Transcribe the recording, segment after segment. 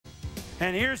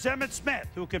And here's Emmitt Smith,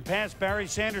 who can pass Barry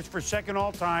Sanders for second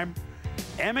all-time.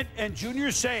 Emmitt and Junior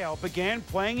Seau began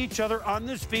playing each other on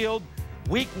this field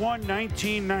Week 1,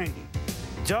 1990.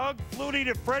 Doug Flutie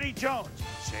to Freddie Jones.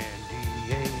 San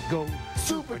Diego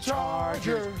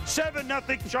Supercharger.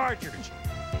 7-0 Chargers.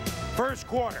 First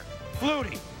quarter,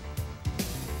 Flutie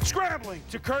scrambling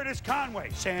to Curtis Conway.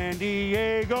 San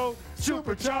Diego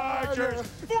Superchargers.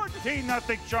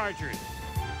 14-0 Chargers.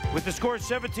 With the score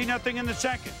 17-0 in the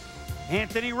second.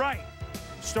 Anthony Wright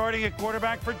starting at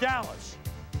quarterback for Dallas.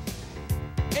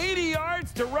 80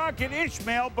 yards to Rocket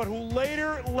Ishmael, but who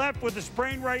later left with a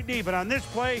sprained right knee. But on this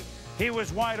play, he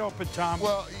was wide open, Tom.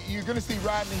 Well, you're going to see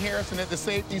Rodney Harrison at the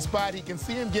safety spot. He can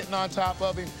see him getting on top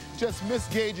of him. Just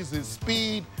misgauges his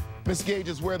speed,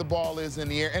 misgauges where the ball is in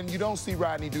the air. And you don't see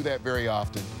Rodney do that very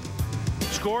often.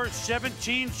 Score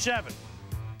 17-7.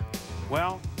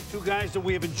 Well, two guys that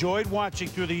we have enjoyed watching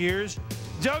through the years.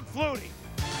 Doug Flutie,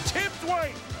 Tim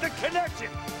Dwight, the connection.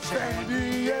 San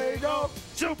Diego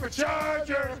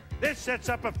Supercharger. This sets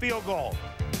up a field goal.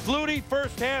 Flutie,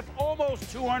 first half, almost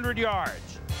 200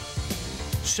 yards.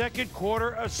 Second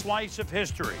quarter, a slice of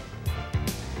history.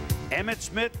 Emmitt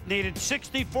Smith needed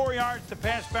 64 yards to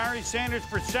pass Barry Sanders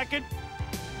for second.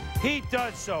 He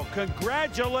does so.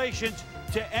 Congratulations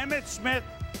to Emmitt Smith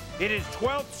in his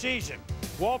 12th season.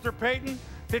 Walter Payton,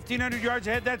 1,500 yards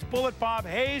ahead. That's Bullet Bob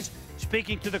Hayes.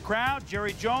 Speaking to the crowd,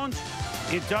 Jerry Jones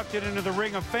inducted into the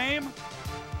Ring of Fame.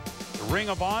 The Ring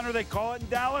of Honor, they call it in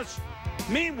Dallas.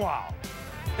 Meanwhile,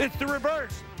 it's the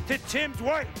reverse to Tim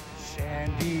Dwight.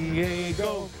 San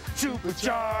Diego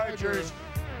Superchargers.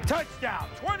 Touchdown,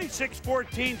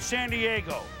 26-14 San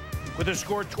Diego. With a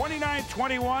score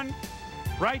 29-21.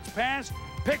 Wright's pass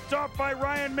picked off by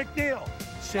Ryan McNeil.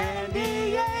 San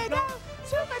Diego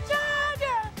Superchargers.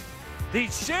 The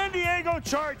San Diego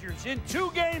Chargers in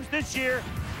 2 games this year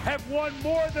have won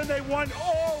more than they won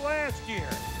all last year.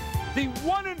 The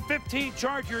 1-15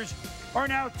 Chargers are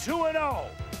now 2-0.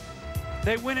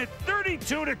 They win it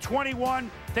 32-21.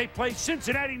 They play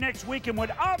Cincinnati next week in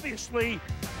what obviously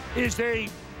is a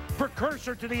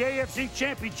precursor to the AFC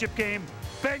Championship game.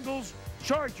 Bengals,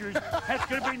 Chargers. That's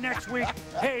going to be next week.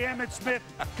 Hey, Emmitt Smith,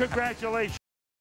 congratulations.